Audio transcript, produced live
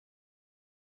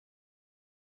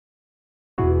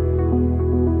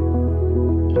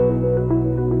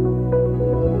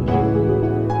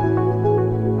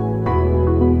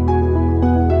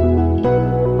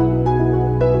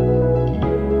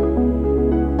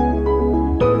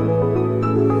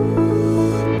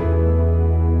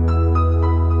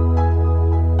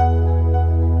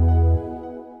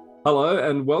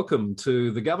welcome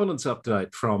to the governance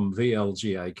update from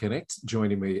VLGA Connect.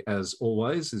 Joining me, as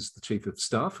always, is the Chief of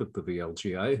Staff of the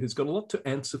VLGA, who's got a lot to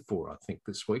answer for, I think,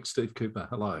 this week. Steve Cooper,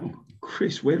 hello. Oh,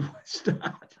 Chris, where do I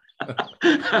start?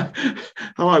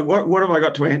 Hello, what have I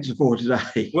got to answer for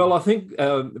today? Well, I think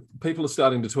people are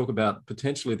starting to talk about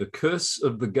potentially the curse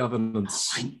of the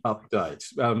governance update.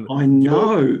 I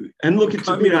know. And look, it's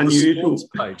a bit unusual. Sports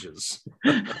pages.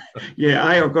 Yeah,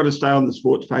 I've got to stay on the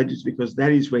sports pages because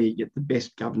that is where you get the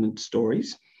best governance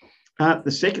stories.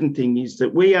 The second thing is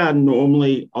that we are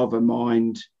normally of a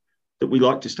mind that we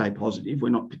like to stay positive. We're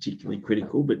not particularly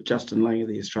critical, but Justin Langer,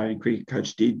 the Australian cricket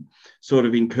coach, did sort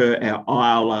of incur our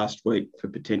ire last week for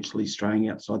potentially straying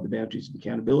outside the boundaries of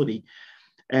accountability.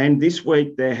 And this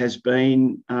week there has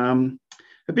been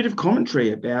a bit of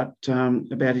commentary about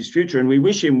his future, and we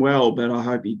wish him well, but I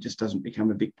hope he just doesn't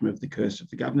become a victim of the curse of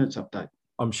the governance update.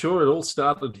 I'm sure it all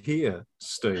started here,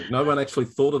 Steve. No one actually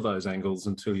thought of those angles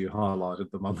until you highlighted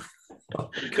them on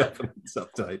the governance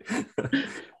update.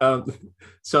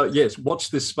 So, yes,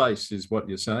 watch this space is what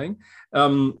you're saying.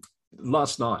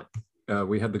 Last night,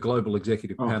 we had the Global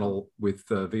Executive Panel with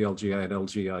VLGA and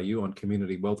LGRU on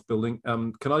community wealth building.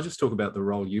 Can I just talk about the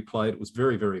role you played? It was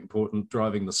very, very important,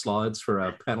 driving the slides for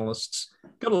our panellists.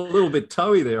 Got a little bit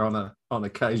toey there on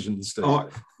occasion, Steve. Oh,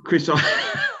 Chris,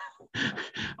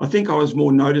 I think I was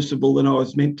more noticeable than I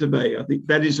was meant to be. I think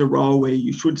that is a role where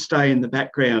you should stay in the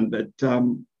background, but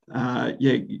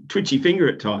twitchy finger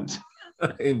at times.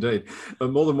 Indeed.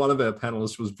 And more than one of our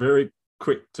panellists was very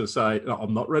quick to say, no,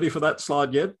 I'm not ready for that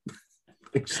slide yet.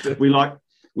 We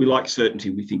like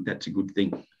certainty. We think that's a good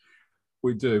thing.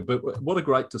 We do. But what a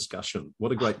great discussion.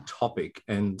 What a great topic.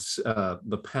 And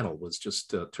the panel was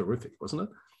just terrific, wasn't it?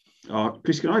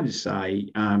 Chris, can I just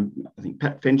say, I think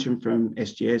Pat Fensham from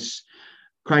SGS,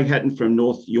 Craig Hatton from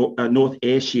North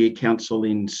Ayrshire Council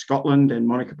in Scotland, and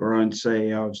Monica Barone,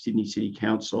 CEO of Sydney City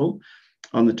Council,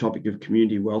 on the topic of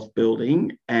community wealth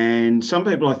building. And some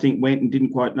people, I think, went and didn't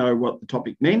quite know what the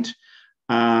topic meant.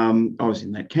 I was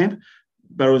in that camp,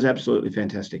 but it was absolutely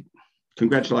fantastic.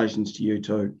 Congratulations to you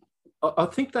too. I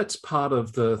think that's part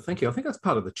of the, thank you. I think that's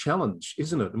part of the challenge,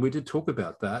 isn't it? And we did talk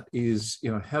about that is,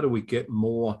 how do we get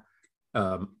more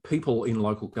people in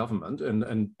local government?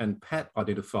 And Pat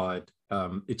identified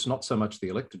it's not so much the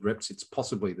elected reps, it's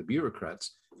possibly the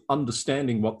bureaucrats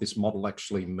understanding what this model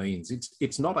actually means.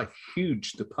 It's not a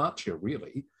huge departure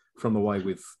really from the way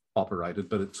we've operated,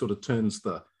 but it sort of turns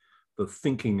the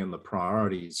thinking and the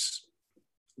priorities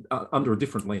under a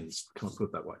different lens. Can I put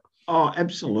it that way? Oh,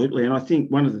 absolutely. And I think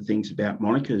one of the things about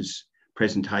Monica's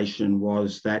presentation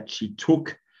was that she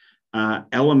took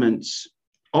elements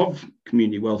of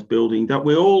community wealth building that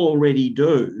we all already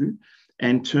do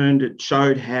and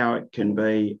showed how it can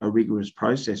be a rigorous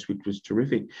process, which was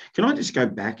terrific. Can I just go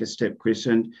back a step, Chris?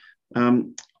 And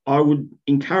I would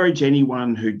encourage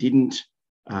anyone who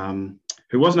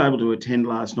wasn't able to attend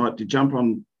last night to jump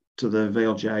on to the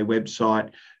VLGA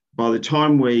website. By the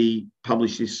time we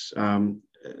publish this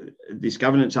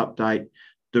governance update,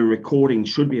 the recording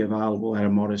should be available at a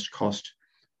modest cost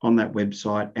on that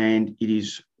website, and it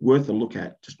is worth a look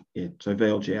at. So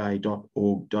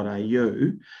vlga.org.au.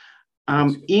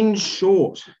 In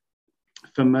short,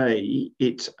 for me,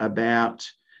 it's about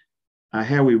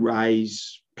how we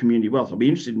raise community wealth. I'll be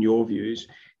interested in your views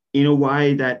in a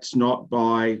way that's not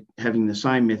by having the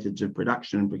same methods of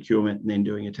production and procurement and then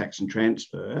doing a tax and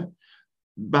transfer,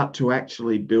 but to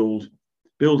actually build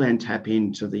and tap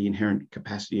into the inherent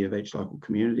capacity of each local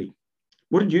community.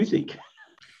 What did you think?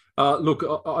 Look,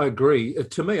 I agree.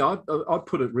 To me, I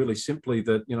put it really simply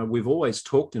that, we've always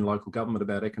talked in local government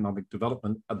about economic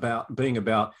development, about being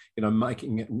about,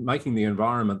 making the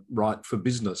environment right for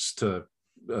business to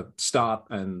start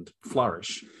and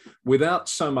flourish, without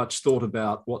so much thought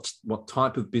about what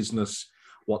type of business,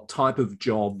 what type of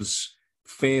jobs,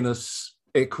 fairness,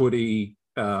 equity,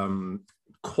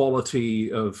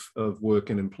 quality of work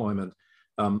and employment.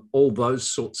 All those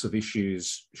sorts of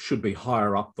issues should be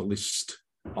higher up the list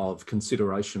of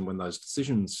consideration when those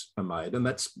decisions are made. And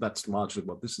that's largely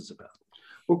what this is about.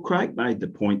 Well, Craig made the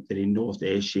point that in North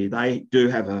Ayrshire, they do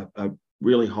have a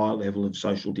really high level of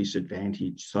social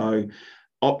disadvantage. So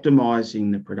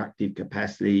optimising the productive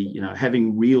capacity,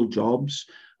 having real jobs,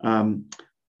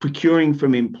 procuring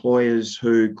from employers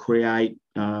who create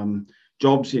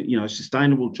jobs,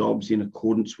 sustainable jobs in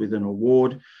accordance with an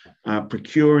award,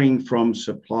 procuring from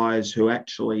suppliers who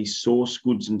actually source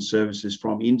goods and services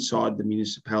from inside the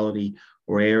municipality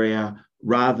or area,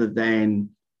 rather than,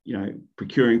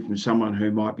 procuring from someone who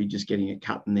might be just getting a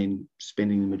cut and then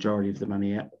spending the majority of the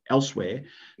money elsewhere.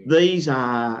 These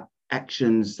are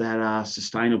actions that are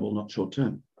sustainable, not short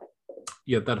term.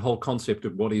 Yeah, that whole concept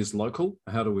of what is local.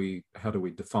 How do we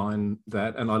define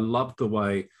that? And I love the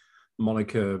way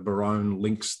Monica Barone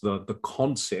links the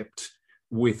concept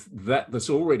with that's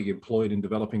already employed in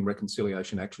developing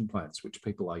reconciliation action plans, which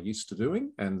people are used to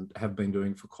doing and have been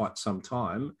doing for quite some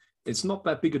time. It's not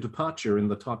that big a departure in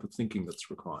the type of thinking that's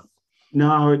required.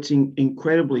 No, it's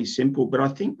incredibly simple. But I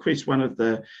think, Chris,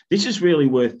 this is really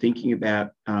worth thinking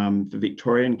about for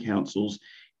Victorian councils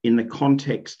in the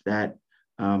context that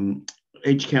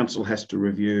each council has to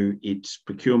review its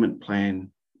procurement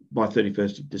plan by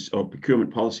 31st of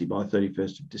procurement policy by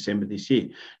 31st of December this year.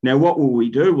 Now, what will we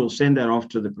do? We'll send that off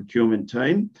to the procurement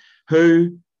team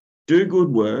who do good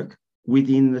work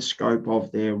within the scope of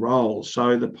their role.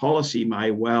 So the policy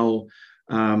may well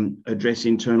address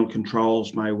internal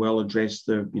controls, may well address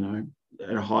at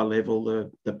a high level,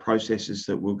 the processes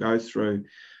that we'll go through,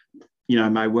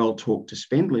 may well talk to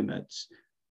spend limits.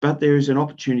 But there is an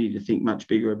opportunity to think much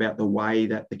bigger about the way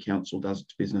that the council does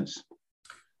its business.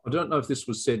 I don't know if this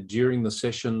was said during the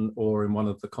session or in one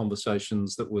of the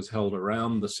conversations that was held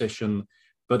around the session,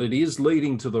 but it is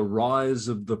leading to the rise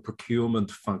of the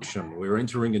procurement function. We're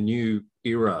entering a new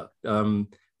era.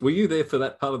 Were you there for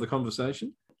that part of the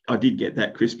conversation? I did get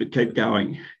that, Chris, but keep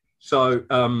going. So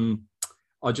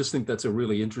I just think that's a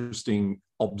really interesting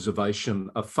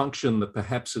observation, a function that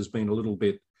perhaps has been a little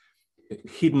bit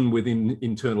hidden within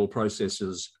internal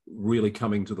processes really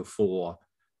coming to the fore.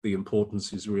 The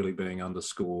importance is really being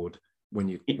underscored when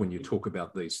you talk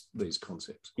about these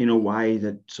concepts. In a way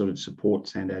that sort of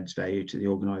supports and adds value to the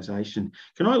organisation.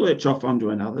 Can I lurch off onto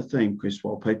another theme, Chris,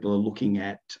 while people are looking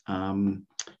at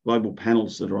global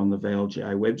panels that are on the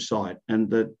VLGA website? And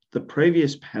the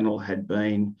previous panel had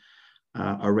been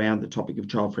around the topic of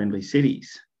child-friendly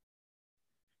cities.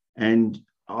 And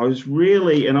I was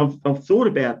really, and I've thought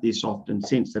about this often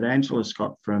since, that Angela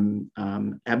Scott from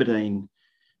Aberdeen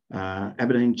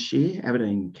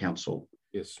Council,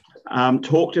 yes,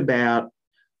 talked about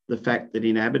the fact that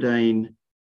in Aberdeen,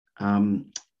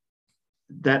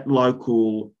 that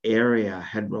local area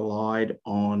had relied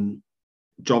on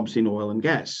jobs in oil and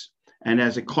gas. And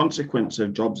as a consequence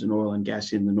of jobs in oil and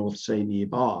gas in the North Sea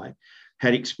nearby,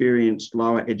 had experienced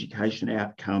lower education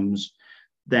outcomes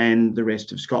than the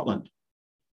rest of Scotland.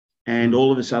 And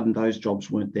all of a sudden, those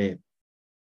jobs weren't there.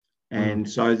 And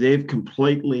so they've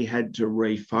completely had to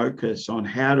refocus on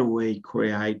how do we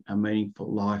create a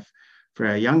meaningful life for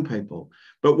our young people.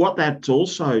 But what that's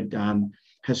also done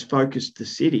has focused the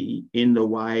city in the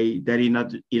way that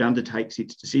it undertakes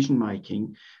its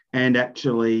decision-making and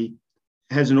actually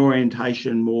has an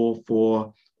orientation more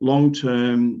for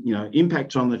long-term,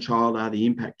 impacts on the child are the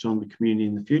impacts on the community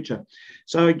in the future.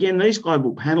 So again, these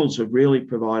global panels have really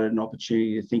provided an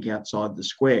opportunity to think outside the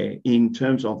square in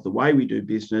terms of the way we do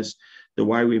business, the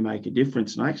way we make a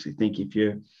difference. And I actually think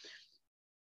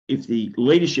if the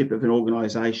leadership of an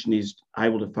organisation is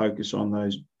able to focus on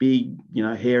those big,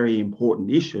 hairy,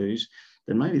 important issues,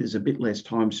 then maybe there's a bit less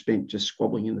time spent just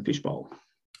squabbling in the fishbowl.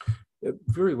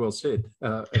 Very well said.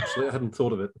 Actually, I hadn't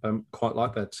thought of it quite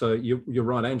like that. So you're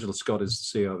right. Angela Scott is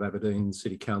the CEO of Aberdeen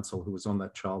City Council, who was on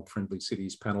that Child Friendly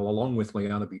Cities panel, along with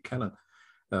Liana Buchanan,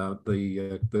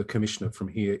 the commissioner from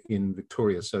here in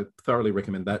Victoria. So thoroughly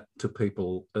recommend that to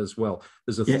people as well.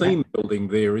 There's a theme building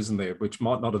there, isn't there, which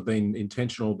might not have been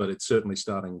intentional, but it's certainly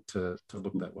starting to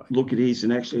look that way. Look, it is.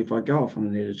 And actually, if I go off on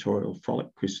an editorial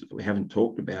frolic, Chris, that we haven't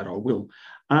talked about, I will.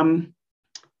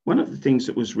 One of the things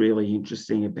that was really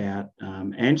interesting about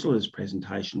Angela's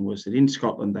presentation was that in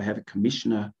Scotland, they have a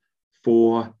commissioner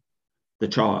for the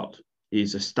child,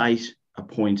 is a state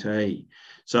appointee.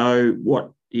 So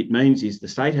what it means is the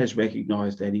state has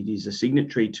recognised that it is a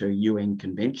signatory to a UN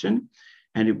convention,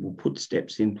 and it will put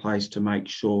steps in place to make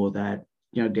sure that,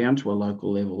 down to a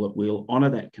local level, that we'll honour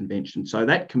that convention. So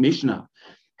that commissioner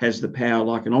has the power,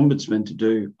 like an ombudsman, to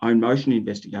do own motion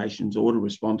investigations or to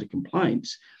respond to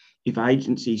complaints if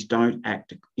agencies don't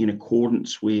act in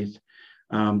accordance with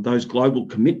those global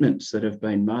commitments that have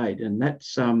been made. And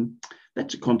that's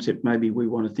a concept maybe we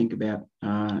want to think about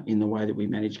in the way that we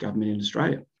manage government in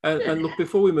Australia. And look,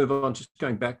 before we move on, just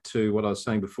going back to what I was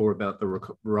saying before about the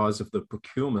rise of the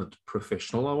procurement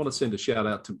professional, I want to send a shout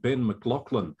out to Ben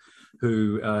McLaughlin,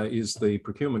 who is the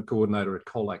procurement coordinator at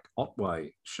Colac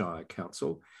Otway Shire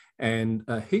Council. And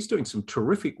he's doing some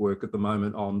terrific work at the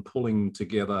moment on pulling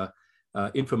together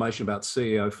information about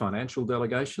CEO financial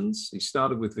delegations. He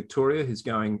started with Victoria, he's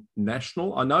going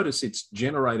national. I notice it's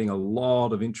generating a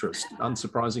lot of interest,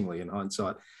 unsurprisingly in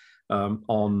hindsight,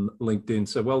 on LinkedIn.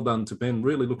 So well done to Ben.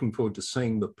 Really looking forward to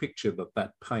seeing the picture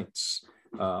that paints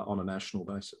on a national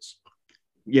basis.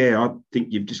 Yeah, I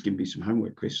think you've just given me some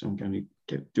homework, Chris. I'm going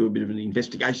to do a bit of an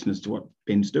investigation as to what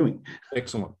Ben's doing.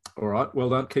 Excellent. All right. Well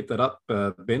done. Keep that up,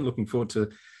 Ben. Looking forward to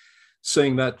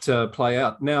seeing that play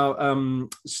out. Now,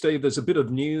 Steve, there's a bit of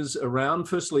news around.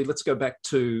 Firstly, let's go back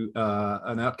to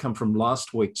an outcome from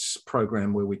last week's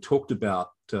program where we talked about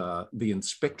the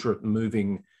inspectorate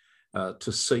moving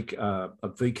to seek a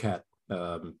VCAT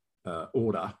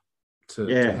order to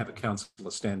have a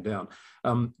councillor stand down.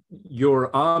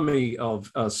 Your army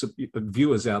of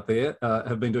viewers out there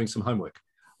have been doing some homework.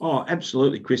 Oh,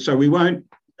 absolutely, Chris. So we won't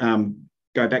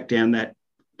go back down that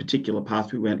particular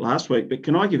path we went last week, but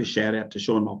can I give a shout out to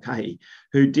Sean Mulcahy,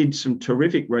 who did some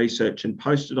terrific research and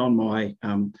posted on my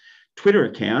Twitter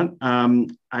account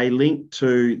a link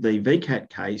to the VCAT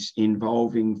case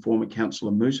involving former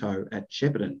councillor Muto at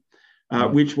Shepparton,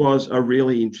 which was a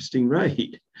really interesting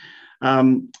read.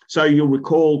 So you'll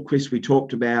recall, Chris, we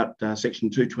talked about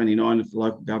Section 229 of the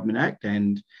Local Government Act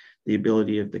and the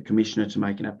ability of the Commissioner to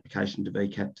make an application to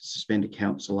VCAT to suspend a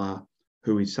councillor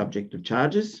who is subject of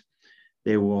charges.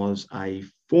 There was a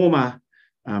former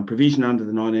provision under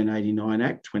the 1989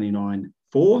 Act,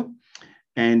 29(4),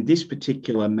 and this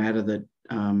particular matter that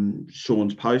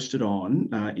Sean's posted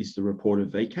on is the report of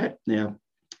VCAT. Now,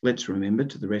 let's remember,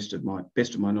 to the best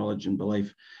of my knowledge and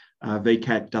belief,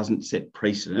 VCAT doesn't set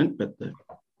precedent, but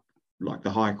like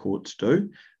the high courts do.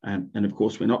 And of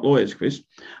course, we're not lawyers, Chris.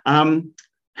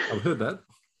 I've heard that.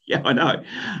 Yeah, I know.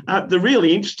 The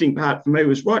really interesting part for me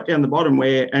was right down the bottom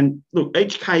where, and look,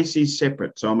 each case is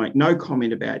separate, so I'll make no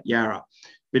comment about Yarra.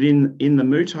 But in the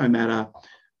Muto matter,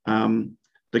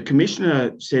 the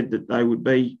Commissioner said that they would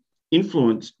be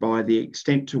influenced by the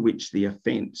extent to which the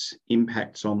offence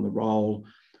impacts on the role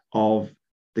of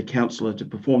the councillor to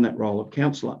perform that role of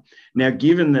councillor. Now,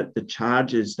 given that the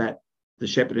charges that the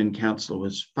Shepparton councillor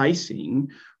was facing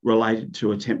related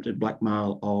to attempted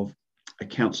blackmail of a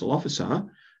council officer,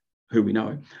 who we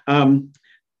know,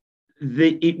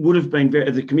 it would have been,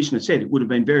 the Commissioner said, it would have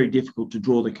been very difficult to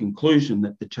draw the conclusion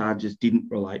that the charges didn't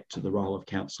relate to the role of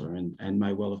councillor and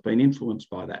may well have been influenced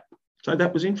by that. So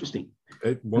that was interesting.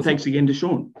 And thanks again to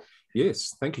Sean.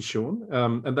 Yes, thank you, Sean.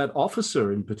 And that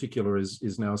officer in particular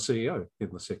is now a CEO in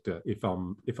the sector, if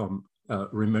I'm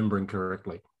remembering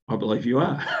correctly. I believe you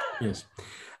are. Yes.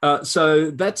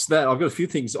 So that's that. I've got a few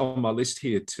things on my list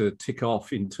here to tick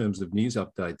off in terms of news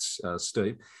updates,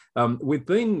 Steve. We've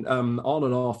been on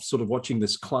and off sort of watching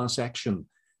this class action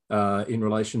in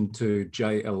relation to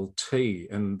JLT,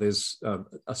 and there's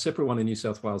a separate one in New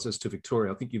South Wales as to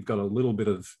Victoria. I think you've got a little bit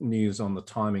of news on the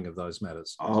timing of those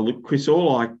matters. Oh, look, Chris,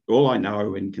 all I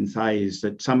know and can say is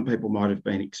that some people might have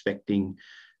been expecting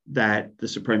that the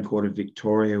Supreme Court of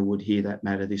Victoria would hear that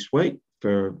matter this week.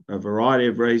 For a variety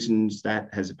of reasons,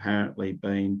 that has apparently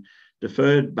been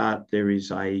deferred, but there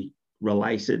is a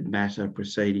related matter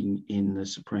proceeding in the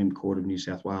Supreme Court of New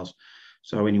South Wales.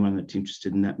 So anyone that's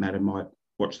interested in that matter might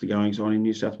watch the goings on in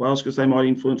New South Wales because they might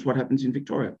influence what happens in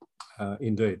Victoria.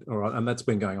 Indeed. All right. And that's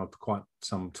been going on for quite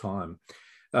some time.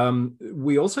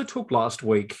 We also talked last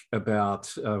week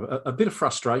about a bit of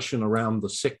frustration around the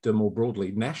sector more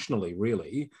broadly, nationally,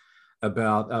 really,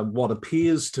 about what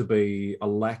appears to be a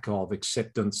lack of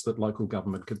acceptance that local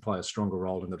government could play a stronger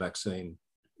role in the vaccine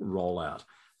rollout.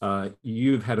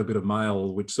 You've had a bit of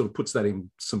mail which sort of puts that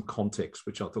in some context,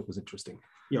 which I thought was interesting.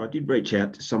 Yeah, I did reach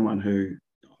out to someone who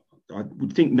I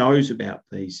would think knows about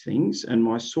these things, and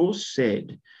my source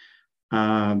said,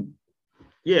 and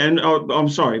I'm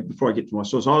sorry, before I get to my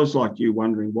source, I was like you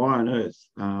wondering why on earth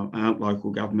aren't local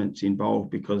governments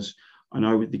involved, because I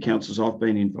know with the councils I've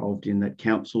been involved in that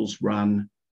councils run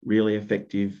really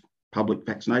effective public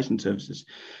vaccination services.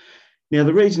 Now,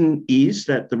 the reason is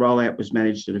that the rollout was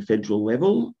managed at a federal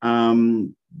level,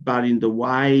 but in the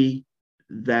way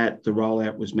that the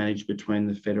rollout was managed between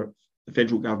the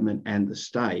federal government and the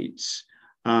states,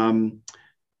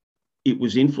 it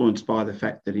was influenced by the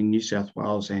fact that in New South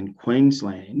Wales and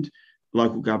Queensland,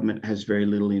 local government has very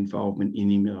little involvement in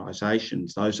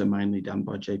immunisations. Those are mainly done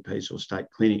by GPs or state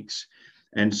clinics.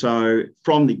 And so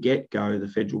from the get-go, the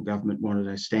federal government wanted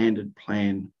a standard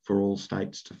plan for all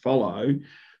states to follow.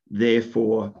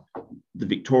 Therefore, the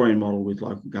Victorian model with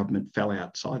local government fell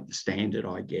outside the standard,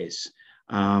 I guess.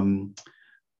 So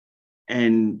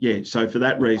for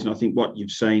that reason, I think what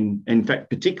you've seen, in fact,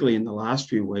 particularly in the last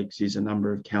few weeks, is a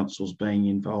number of councils being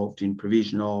involved in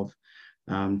provision of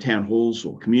town halls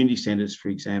or community centres, for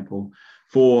example,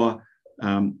 for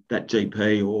that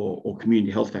GP or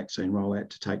community health vaccine rollout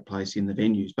to take place in the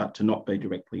venues, but to not be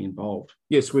directly involved.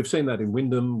 Yes, we've seen that in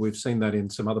Wyndham. We've seen that in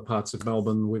some other parts of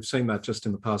Melbourne. We've seen that just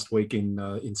in the past week in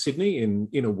Sydney, in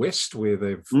Inner West, where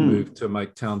they've moved to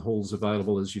make town halls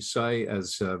available, as you say,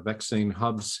 as vaccine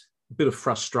hubs. A bit of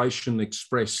frustration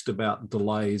expressed about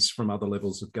delays from other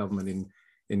levels of government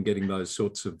in getting those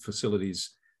sorts of facilities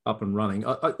up and running.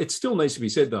 It still needs to be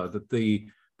said, though, that the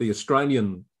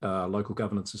Australian Local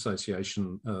Governance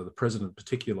Association, the president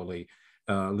particularly,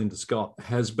 Linda Scott,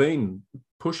 has been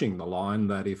pushing the line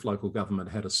that if local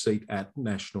government had a seat at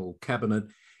national cabinet,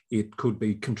 it could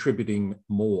be contributing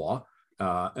more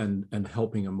and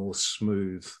helping a more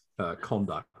smooth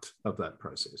conduct of that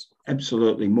process.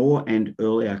 Absolutely, more and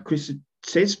earlier. Chris, it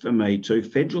says for me too,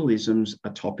 federalism's a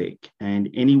topic, and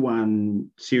anyone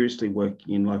seriously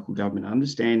working in local government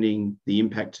understanding the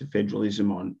impacts of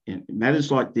federalism on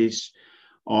matters like this,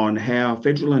 on how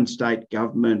federal and state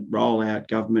government roll out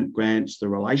government grants, the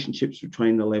relationships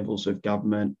between the levels of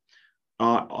government,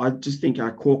 I just think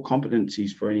are core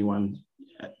competencies for anyone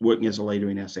working as a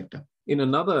leader in our sector. In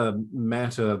another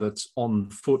matter that's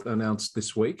on foot announced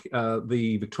this week,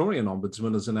 the Victorian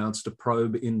Ombudsman has announced a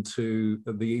probe into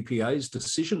the EPA's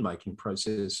decision-making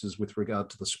processes with regard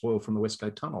to the spoil from the West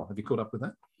Gate Tunnel. Have you caught up with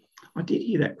that? I did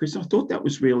hear that, Chris. I thought that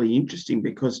was really interesting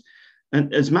because,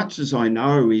 and as much as I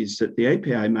know, is that the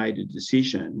EPA made a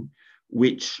decision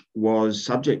which was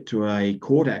subject to a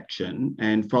court action,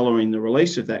 and following the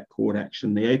release of that court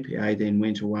action, the EPA then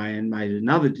went away and made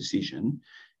another decision.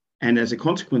 And as a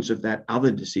consequence of that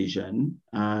other decision,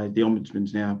 the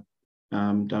Ombudsman's now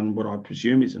done what I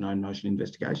presume is an own motion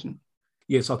investigation.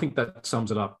 Yes, I think that sums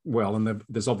it up well. And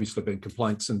there's obviously been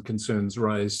complaints and concerns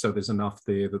raised. So there's enough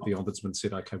there that the Ombudsman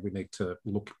said, OK, we need to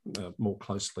look more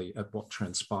closely at what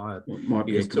transpired. Well, it might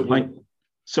be a complaint.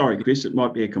 Sorry, Chris, it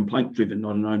might be a complaint-driven,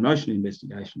 not an own motion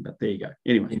investigation, but there you go.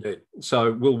 Anyway. Indeed.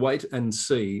 So we'll wait and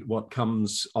see what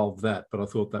comes of that, but I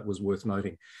thought that was worth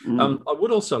noting. I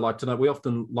would also like to know, we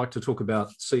often like to talk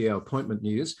about CEO appointment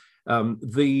news.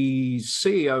 The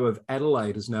CEO of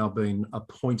Adelaide has now been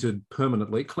appointed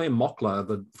permanently. Claire Mockler,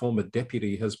 the former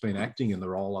deputy, has been acting in the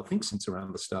role, I think, since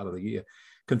around the start of the year.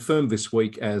 Confirmed this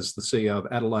week as the CEO of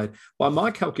Adelaide. By my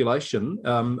calculation,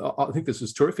 I think this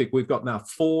is terrific. We've got now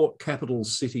 4 capital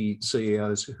city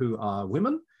CEOs who are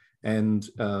women, and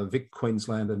Vic,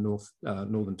 Queensland and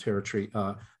Northern Territory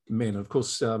are men. Of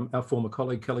course, our former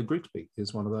colleague Kelly Grigsby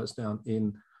is one of those down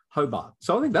in Hobart.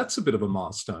 So I think that's a bit of a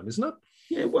milestone, isn't it?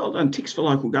 Yeah, well done. Ticks for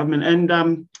local government. And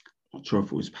not sure if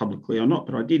it was publicly or not,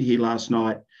 but I did hear last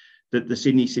night that the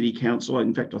Sydney City Council,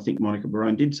 in fact, I think Monica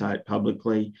Barone did say it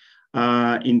publicly,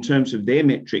 in terms of their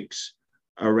metrics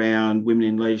around women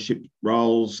in leadership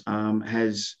roles,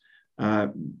 has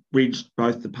bridged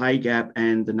both the pay gap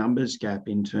and the numbers gap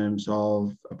in terms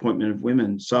of appointment of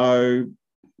women. So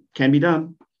can be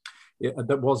done. Yeah,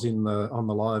 that was on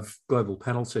the live global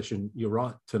panel session. You're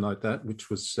right to note that, which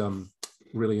was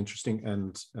really interesting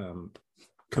and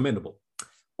commendable.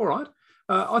 All right.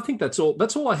 I think that's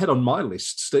all I had on my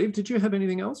list. Steve, did you have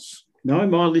anything else? No,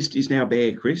 my list is now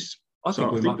bare, Chris. I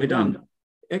think we might be done.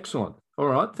 Excellent. All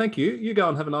right. Thank you. You go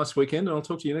and have a nice weekend, and I'll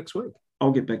talk to you next week. I'll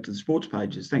get back to the sports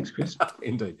pages. Thanks, Chris.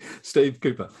 Indeed. Steve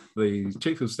Cooper, the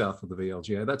Chief of Staff of the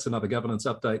VLGA. That's another governance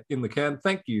update in the can.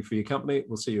 Thank you for your company.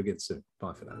 We'll see you again soon.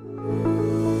 Bye for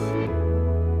now.